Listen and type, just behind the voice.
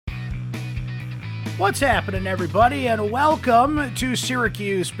What's happening, everybody, and welcome to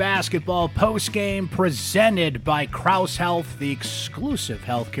Syracuse basketball postgame presented by Krause Health, the exclusive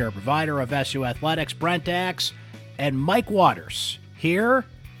healthcare provider of SU Athletics. Brent Axe and Mike Waters here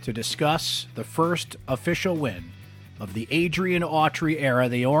to discuss the first official win of the Adrian Autry era.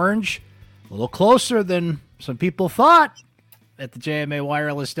 The Orange, a little closer than some people thought at the JMA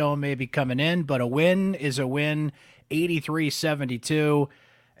Wireless Dome, maybe coming in, but a win is a win, 83-72.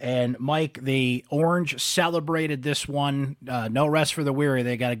 And Mike, the Orange celebrated this one. No rest for the weary.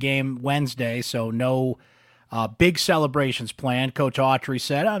 They got a game Wednesday, so no big celebrations planned. Coach Autry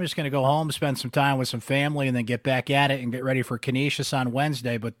said, I'm just going to go home, spend some time with some family, and then get back at it and get ready for Canisius on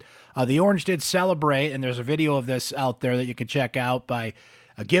Wednesday. But the Orange did celebrate, and there's a video of this out there that you can check out by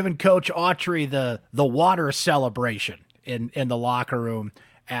giving Coach Autry the water celebration in the locker room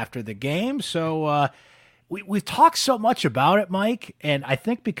after the game. So we've talked so much about it, Mike, and I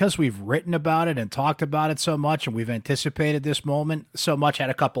think because we've written about it and talked about it so much and we've anticipated this moment so much, had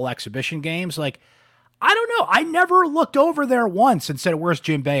a couple exhibition games, like, I don't know. I never looked over there once and said, where's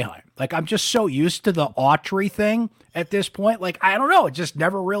Jim Boeheim? Like, I'm just so used to the Autry thing at this point. Like, I don't know. It just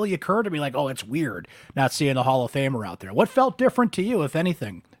never really occurred to me like, oh, it's weird not seeing the Hall of Famer out there. What felt different to you, if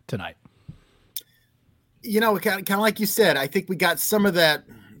anything, tonight? You know, kind of like you said, I think we got some of that,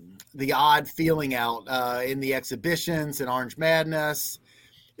 the odd feeling out in the exhibitions and Orange Madness.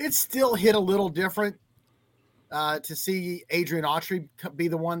 It still hit a little different to see Adrian Autry be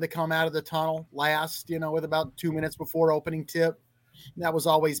the one to come out of the tunnel last, with about 2 minutes before opening tip. That was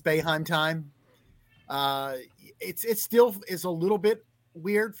always Boeheim time. It still is a little bit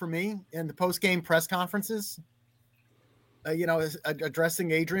weird for me in the post-game press conferences,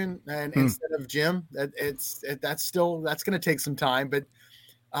 addressing Adrian and instead of Jim. That's going to take some time, but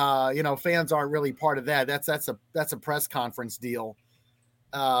fans aren't really part of that. That's a press conference deal.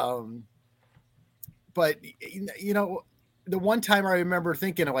 But the one time I remember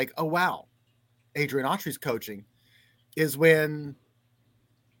thinking like, oh wow, Adrian Autry's coaching, is when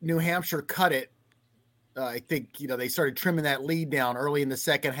New Hampshire cut it. I think, they started trimming that lead down early in the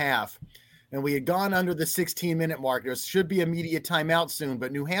second half, and we had gone under the 16-minute mark. There should be a media timeout soon,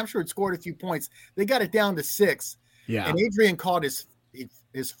 but New Hampshire had scored a few points. They got it down to 6. Yeah. And Adrian called his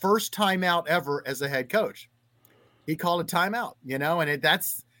first timeout ever as a head coach. He called a timeout,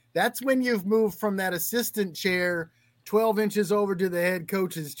 and that's when you've moved from that assistant chair 12 inches over to the head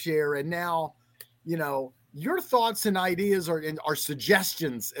coach's chair. And now, your thoughts and ideas are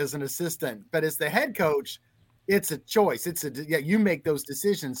suggestions as an assistant, but as the head coach, it's a choice. You make those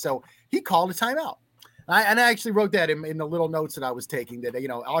decisions. So he called a timeout. I actually wrote that in the little notes that I was taking, that,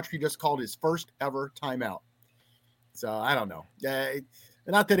 Autry just called his first ever timeout. So I don't know.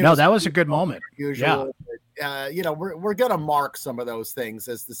 Not that that was a good moment. Usual, yeah. But, we're going to mark some of those things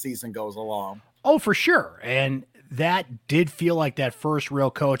as the season goes along. Oh, for sure. And that did feel like that first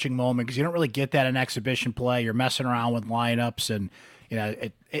real coaching moment, because you don't really get that in exhibition play. You're messing around with lineups, and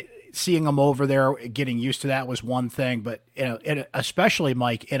seeing them over there, getting used to that was one thing. But especially,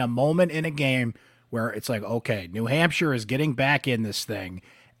 Mike, in a moment in a game where it's like, okay, New Hampshire is getting back in this thing,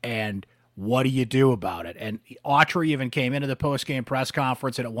 and what do you do about it? And Autry even came into the post-game press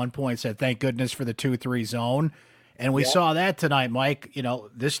conference and at one point said, thank goodness for the 2-3 zone. And we saw that tonight, Mike.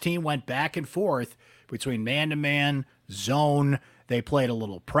 This team went back and forth between man-to-man, zone. They played a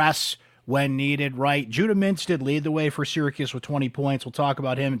little press when needed, right? Judah Mintz did lead the way for Syracuse with 20 points. We'll talk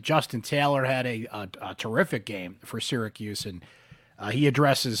about him. Justin Taylor had a terrific game for Syracuse, and he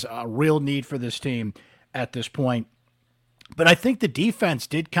addresses a real need for this team at this point. But I think the defense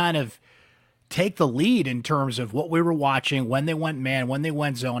did kind of take the lead in terms of what we were watching when they went man, when they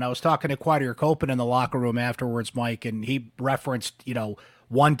went zone. I was talking to Quadir Copen in the locker room afterwards, Mike, and he referenced,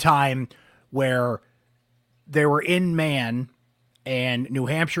 one time where they were in man and New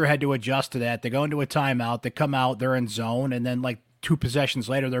Hampshire had to adjust to that. They go into a timeout, they come out, they're in zone, and then like 2 possessions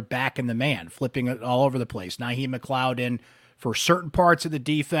later, they're back in the man, flipping it all over the place. Naheem McLeod in for certain parts of the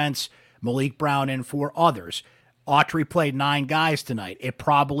defense, Malik Brown in for others. Autry played 9 guys tonight. It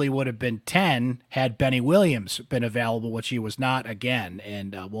probably would have been 10 had Benny Williams been available, which he was not again.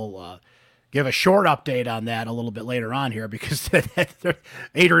 And we'll give a short update on that a little bit later on here, because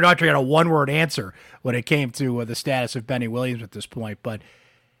Adrian Autry had a one-word answer when it came to the status of Benny Williams at this point. But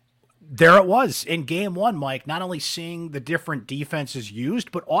there it was in game 1, Mike, not only seeing the different defenses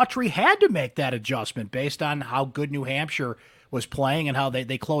used, but Autry had to make that adjustment based on how good New Hampshire was playing and how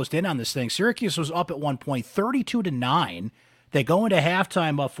they closed in on this thing. Syracuse was up at one point 32-9. They go into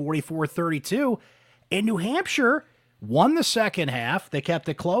halftime up 44-32. And New Hampshire won the second half. They kept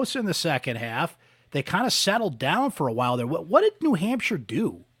it close in the second half. They kind of settled down for a while there. What did New Hampshire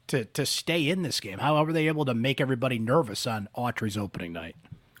do to stay in this game? How were they able to make everybody nervous on Autry's opening night?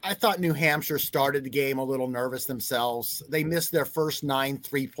 I thought New Hampshire started the game a little nervous themselves. They missed their first 9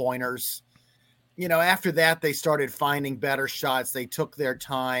 3-pointers. After that, they started finding better shots. They took their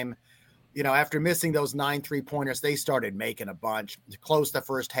time. After missing those 9 3-pointers, they started making a bunch. Closed the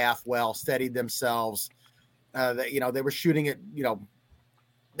first half well, steadied themselves. They were shooting it,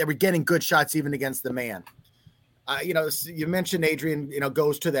 they were getting good shots even against the man. You mentioned Adrian,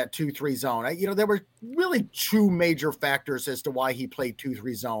 goes to that 2-3 zone. There were really 2 major factors as to why he played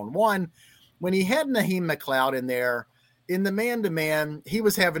 2-3 zone. One, when he had Naheem McLeod in there, in the man-to-man, he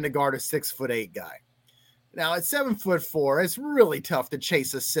was having to guard a 6'8" guy. Now at 7'4", it's really tough to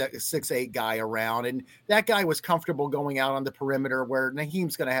chase a 6'8" guy around. And that guy was comfortable going out on the perimeter, where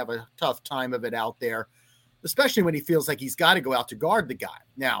Naheem's going to have a tough time of it out there, especially when he feels like he's got to go out to guard the guy.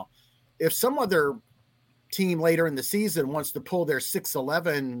 Now, if some other team later in the season wants to pull their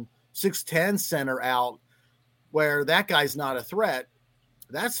 6'11", 6'10" center out where that guy's not a threat,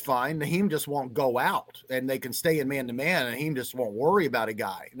 that's fine. Naheem just won't go out, and they can stay in man-to-man, and Naheem just won't worry about a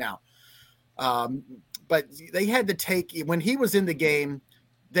guy. Now, but they had to take – when he was in the game,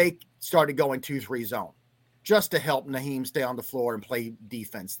 they started going 2-3 zone just to help Naheem stay on the floor and play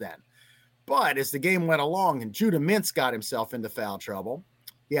defense then. But as the game went along and Judah Mintz got himself into foul trouble,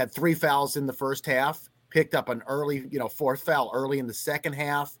 he had 3 fouls in the first half, picked up an early, 4th foul early in the second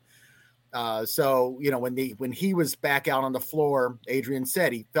half. So when he was back out on the floor, Adrian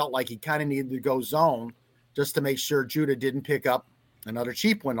said he felt like he kind of needed to go zone just to make sure Judah didn't pick up another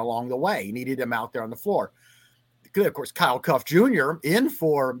cheap one along the way. He needed him out there on the floor. Of course, Kyle Cuff Jr. in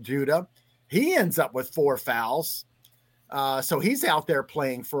for Judah. He ends up with 4 fouls. So he's out there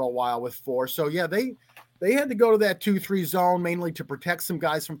playing for a while with 4. So yeah, they had to go to that 2-3 zone mainly to protect some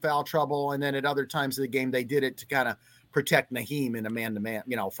guys from foul trouble. And then at other times of the game, they did it to kind of protect Naheem in a man-to-man,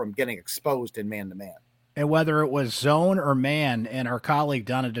 from getting exposed in man-to-man. And whether it was zone or man, and our colleague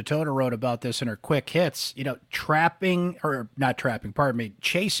Donna Datota wrote about this in her quick hits,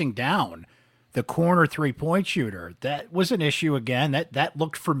 chasing down the corner 3-point shooter. That was an issue again. That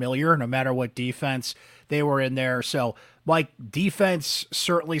looked familiar no matter what defense they were in there. So, Mike, defense,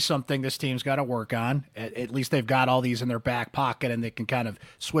 certainly something this team's got to work on. At least they've got all these in their back pocket, and they can kind of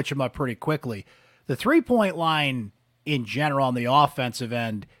switch them up pretty quickly. The 3-point line in general on the offensive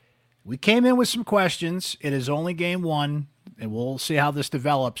end, we came in with some questions. It is only game 1, and we'll see how this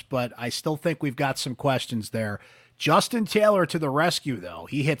develops, but I still think we've got some questions there. Justin Taylor to the rescue, though.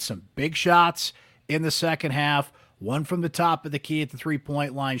 He hit some big shots in the second half, one from the top of the key at the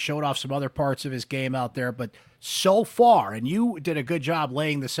 3-point line, showed off some other parts of his game out there, but so far, and you did a good job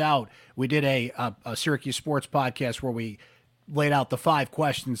laying this out. We did a Syracuse sports podcast where we laid out the 5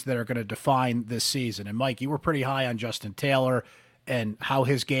 questions that are going to define this season. And Mike, you were pretty high on Justin Taylor and how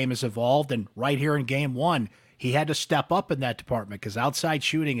his game has evolved. And right here in game 1, he had to step up in that department because outside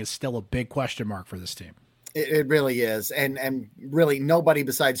shooting is still a big question mark for this team. It really is. And really nobody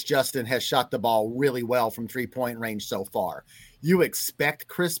besides Justin has shot the ball really well from 3-point range so far. You expect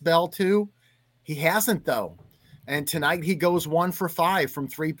Chris Bell to. He hasn't, though. And tonight he goes 1 for 5 from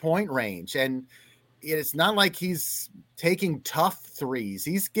 3-point range. And it's not like he's taking tough threes.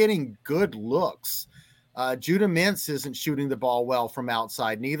 He's getting good looks. Judah Mintz isn't shooting the ball well from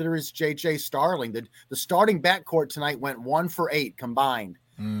outside. Neither is J.J. Starling. The starting backcourt tonight went 1 for 8 combined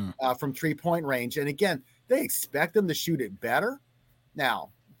from 3-point range. And again, they expect them to shoot it better.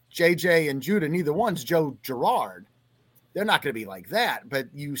 Now, J.J. and Judah, neither one's Joe Girard. They're not going to be like that, but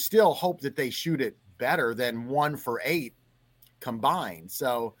you still hope that they shoot it better than 1 for 8 combined.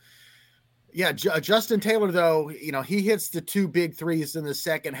 So, yeah, Justin Taylor, though, he hits the 2 big threes in the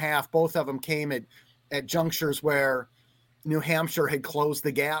second half. Both of them came at junctures where New Hampshire had closed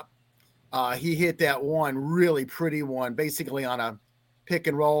the gap. He hit that one really pretty one, basically on a pick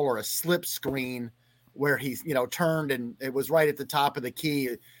and roll or a slip screen where he, turned and it was right at the top of the key.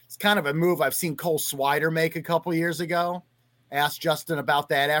 It's kind of a move I've seen Cole Swider make a couple years ago. Asked Justin about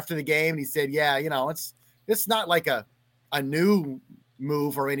that after the game, and he said, yeah, it's not like a new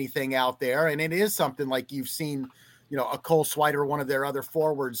move or anything out there. And it is something like you've seen, a Cole Swider, one of their other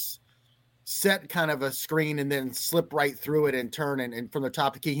forwards, set kind of a screen and then slip right through it and turn and from the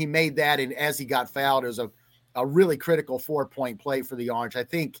top of the key. He made that, and as he got fouled, it was a really critical 4-point play for the Orange. I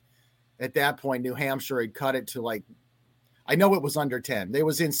think at that point, New Hampshire had cut it to I know it was under 10. They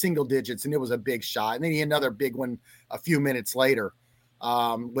was in single digits, and it was a big shot. And then he had another big one a few minutes later.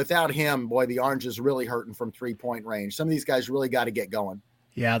 Without him, boy, the Orange is really hurting from 3-point range. Some of these guys really got to get going.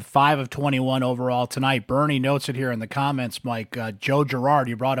 Yeah, 5 of 21 overall tonight. Bernie notes it here in the comments, Mike. Joe Girard,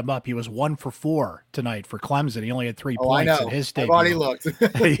 you brought him up. He was 1 for 4 tonight for Clemson. He only had 3 Oh, I points in know. his I've already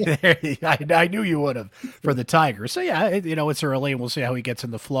debut. looked. I knew you would have for the Tigers. So, yeah, it's early, and we'll see how he gets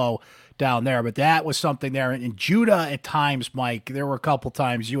in the flow down there. But that was something there. And Judah, at times, Mike, there were a couple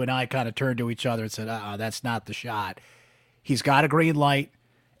times you and I kind of turned to each other and said, that's not the shot. He's got a green light.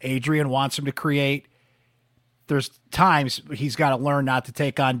 Adrian wants him to create. There's times he's got to learn not to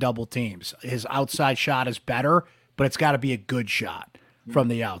take on double teams. His outside shot is better, but it's got to be a good shot from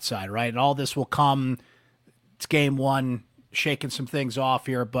the outside, right? And all this will come. It's game one, shaking some things off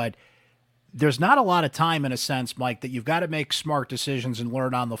here, but there's not a lot of time in a sense, Mike, that you've got to make smart decisions and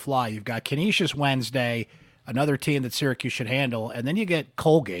learn on the fly. You've got Canisius Wednesday, another team that Syracuse should handle, and then you get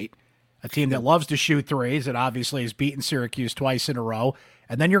Colgate, a team that loves to shoot threes and obviously has beaten Syracuse twice in a row,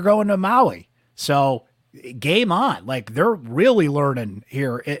 and then you're going to Maui. So game on. Like, they're really learning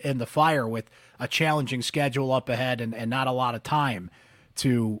here in the Fire with a challenging schedule up ahead and not a lot of time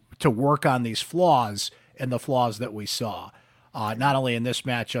to work on these flaws and the flaws that we saw, not only in this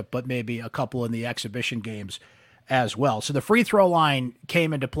matchup, but maybe a couple in the exhibition games as well. So the free throw line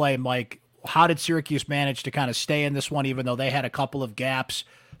came into play, Mike. How did Syracuse manage to kind of stay in this one, even though they had a couple of gaps,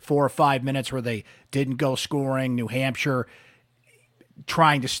 4 or 5 minutes where they didn't go scoring? New Hampshire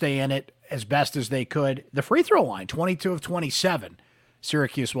trying to stay in it as best as they could. The free throw line, 22 of 27,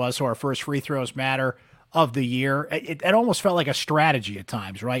 Syracuse was. So our first free throws matter of the year. It almost felt like a strategy at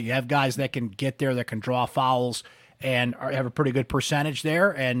times, right? You have guys that can get there, that can draw fouls, and have a pretty good percentage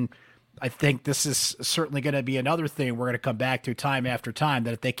there. And I think this is certainly going to be another thing we're going to come back to time after time,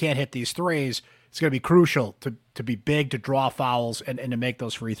 that if they can't hit these threes, it's going to be crucial to be big, to draw fouls, and to make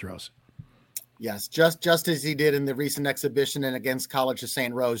those free throws. Yes, just as he did in the recent exhibition and against College of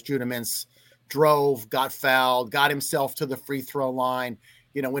St. Rose, Judah Mintz drove, got fouled, got himself to the free throw line.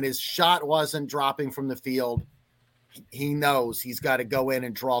 When his shot wasn't dropping from the field, he knows he's got to go in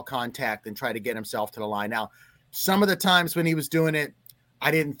and draw contact and try to get himself to the line. Now, some of the times when he was doing it, I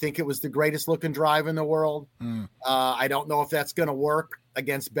didn't think it was the greatest looking drive in the world. I don't know if that's going to work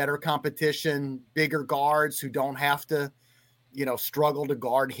against better competition, bigger guards who don't have to struggle to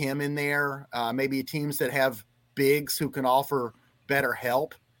guard him in there. Maybe teams that have bigs who can offer better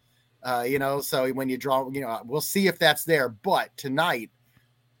help. So when you draw, we'll see if that's there. But tonight,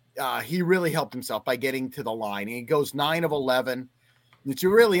 he really helped himself by getting to the line. He goes 9 of 11. It's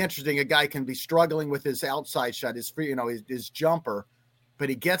really interesting. A guy can be struggling with his outside shot, his jumper, but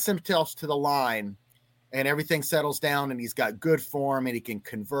he gets himself to the line and everything settles down and he's got good form and he can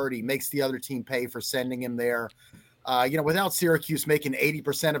convert. He makes the other team pay for sending him there. Without Syracuse making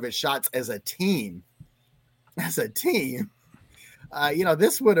 80% of its shots as a team, this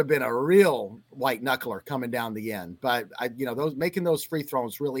would have been a real white knuckler coming down the end. But those making those free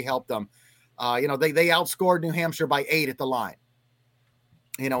throws really helped them. They outscored New Hampshire by 8 at the line.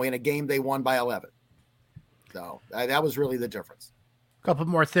 In a game they won by 11. So that was really the difference. A couple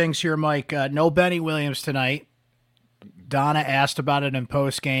more things here, Mike. No Benny Williams tonight. Donna asked about it in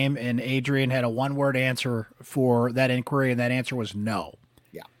post game, and Adrian had a one-word answer for that inquiry, and that answer was no.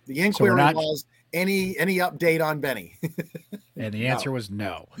 Yeah, the inquiry was any update on Benny, and the answer was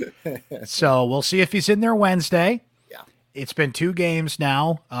no. So we'll see if he's in there Wednesday. Yeah, it's been 2 games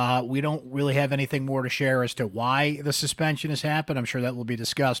now. We don't really have anything more to share as to why the suspension has happened. I'm sure that will be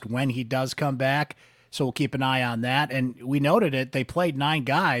discussed when he does come back. So we'll keep an eye on that. And we noted it. They played 9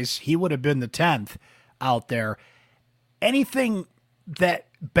 guys. He would have been the 10th out there. Anything that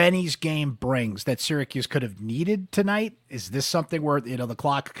Benny's game brings that Syracuse could have needed tonight? Is this something where, the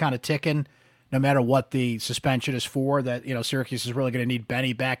clock kind of ticking, no matter what the suspension is for, that, Syracuse is really going to need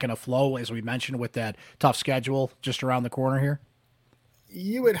Benny back in a flow, as we mentioned, with that tough schedule just around the corner here?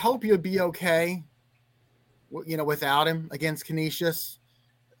 You would hope you'd be okay, without him against Canisius.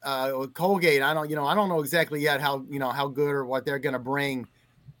 Colgate, I don't know exactly yet how good or what they're going to bring.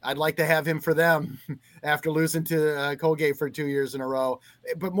 I'd like to have him for them after losing to Colgate for 2 years in a row.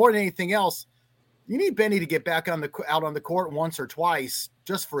 But more than anything else, you need Benny to get back out on the court once or twice,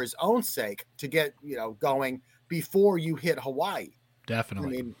 just for his own sake, to get going before you hit Hawaii.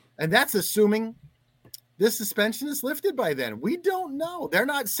 Definitely. And that's assuming this suspension is lifted by then. We don't know. They're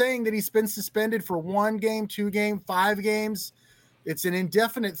not saying that he's been suspended for 1 game, 2 games, 5 games. It's an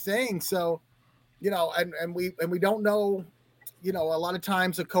indefinite thing. So, and we don't know. A lot of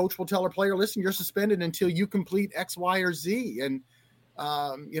times a coach will tell a player, listen, you're suspended until you complete X, Y, or Z. And,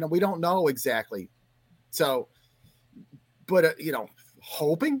 we don't know exactly. So, but,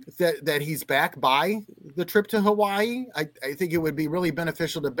 hoping that he's back by the trip to Hawaii, I think it would be really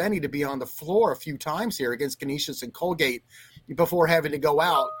beneficial to Benny to be on the floor a few times here against Canisius and Colgate before having to go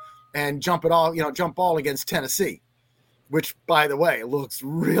out and jump ball against Tennessee, which, by the way, looks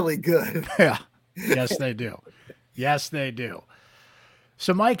really good. Yeah. Yes, they do. Yes, they do.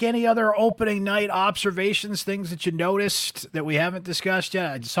 So, Mike, any other opening night observations, things that you noticed that we haven't discussed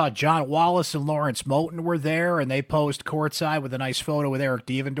yet? I saw John Wallace and Lawrence Moten were there, and they posed courtside with a nice photo with Eric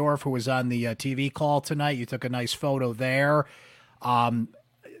Devendorf, who was on the TV call tonight. You took a nice photo there.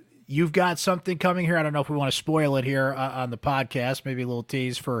 You've got something coming here. I don't know if we want to spoil it here on the podcast. Maybe a little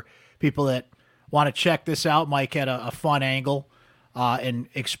tease for people that want to check this out. Mike had a fun angle in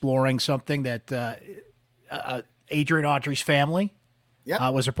exploring something that Adrian Autry's family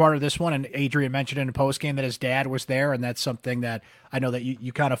was a part of this one. And Adrian mentioned in the postgame that his dad was there, and that's something that I know that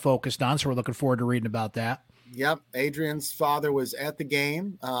you kind of focused on. So we're looking forward to reading about that. Yep. Adrian's father was at the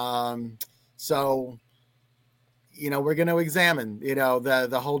game. So we're going to examine,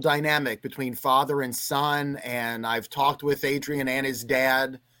 the whole dynamic between father and son. And I've talked with Adrian and his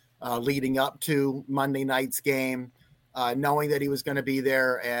dad leading up to Monday night's game, knowing that he was going to be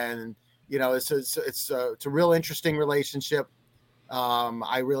there. And, it's a real interesting relationship.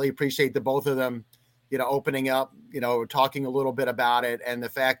 I really appreciate the both of them, opening up, talking a little bit about it. And the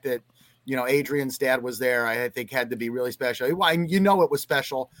fact that, Adrian's dad was there, I think had to be really special. It was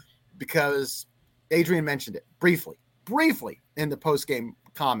special because Adrian mentioned it briefly in the post-game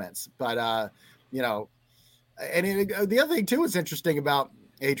comments. But, and the other thing too is interesting about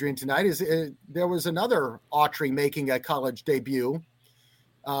Adrian tonight is there was another Autry making a college debut.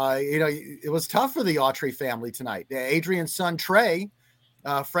 It was tough for the Autry family tonight. Adrian's son, Trey,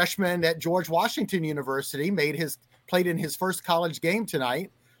 freshman at George Washington University, played in his first college game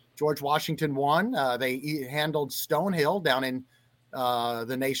tonight. George Washington won. They handled Stonehill down in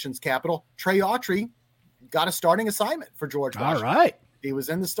the nation's capital. Trey Autry got a starting assignment for George Washington. All right. He was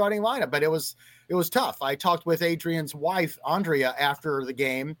in the starting lineup, but it was tough. I talked with Adrian's wife, Andrea, after the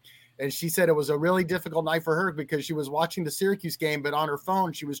game, and she said it was a really difficult night for her because she was watching the Syracuse game, but on her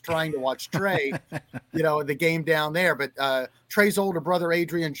phone, she was trying to watch Trey, the game down there. But Trey's older brother,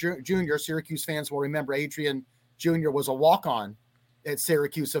 Adrian Jr., Syracuse fans will remember Adrian Jr. was a walk-on at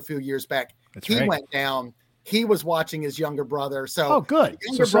Syracuse a few years back. He went down. He was watching his younger brother. So good.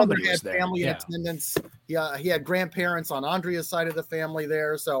 Younger brother had family in attendance. Yeah, he had grandparents on Andrea's side of the family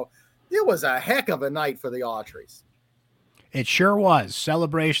there. So it was a heck of a night for the Autrys. It sure was.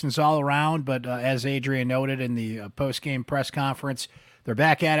 Celebrations all around, but as Adrian noted in the post-game press conference, they're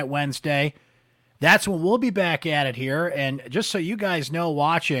back at it Wednesday. That's when we'll be back at it here. And just so you guys know,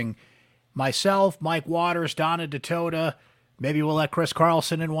 watching, myself, Mike Waters, Donna DeToda, maybe we'll let Chris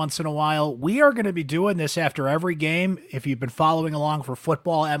Carlson in once in a while. We are going to be doing this after every game. If you've been following along for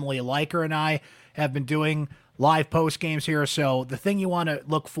football, Emily Leiker and I have been doing live post games here. So the thing you want to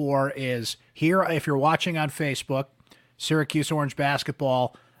look for is here, if you're watching on Facebook, Syracuse Orange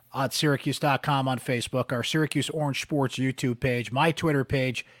Basketball at Syracuse.com on Facebook, our Syracuse Orange Sports YouTube page, my Twitter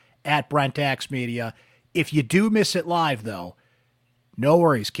page at BrentAxe Media. If you do miss it live, though, no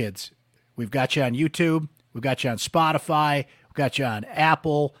worries, kids. We've got you on YouTube. We've got you on Spotify. We've got you on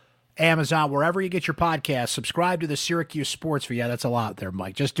Apple, Amazon, wherever you get your podcast. Subscribe to the Syracuse Sports Feed. Yeah, that's a lot there,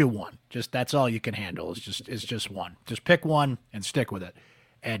 Mike. Just do one. That's all you can handle. It's just one. Just pick one and stick with it,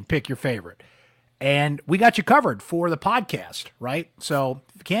 and pick your favorite. And we got you covered for the podcast, right? So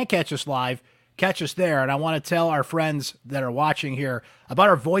if you can't catch us live, catch us there. And I want to tell our friends that are watching here about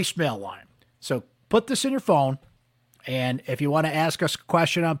our voicemail line. So put this in your phone, and if you want to ask us a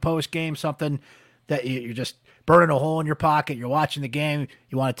question on post-game, something that you're just burning a hole in your pocket, you're watching the game,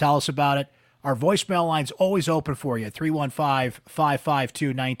 you want to tell us about it, our voicemail line's always open for you,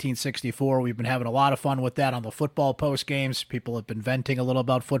 315-552-1964. We've been having a lot of fun with that on the football post games. People have been venting a little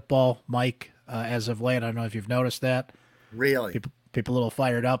about football, Mike, as of late. I don't know if you've noticed that. Really? People a little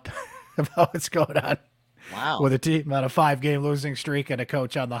fired up about what's going on. Wow. With a team on a 5-game losing streak and a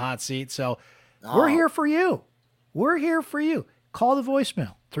coach on the hot seat. So we're here for you. We're here for you. Call the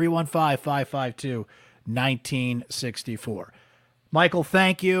voicemail, 315-552-1964. Michael,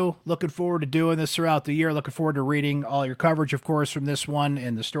 thank you. Looking forward to doing this throughout the year. Looking forward to reading all your coverage, of course, from this one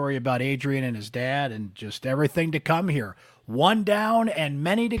and the story about Adrian and his dad and just everything to come here. One down and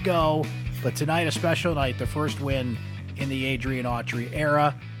many to go, but tonight a special night, the first win in the Adrian Autry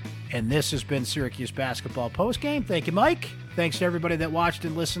era. And this has been Syracuse Basketball Postgame. Thank you, Mike. Thanks to everybody that watched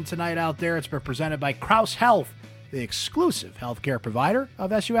and listened tonight out there. It's been presented by Krause Health, the exclusive healthcare provider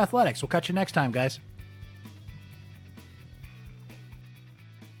of SU Athletics. We'll catch you next time, guys.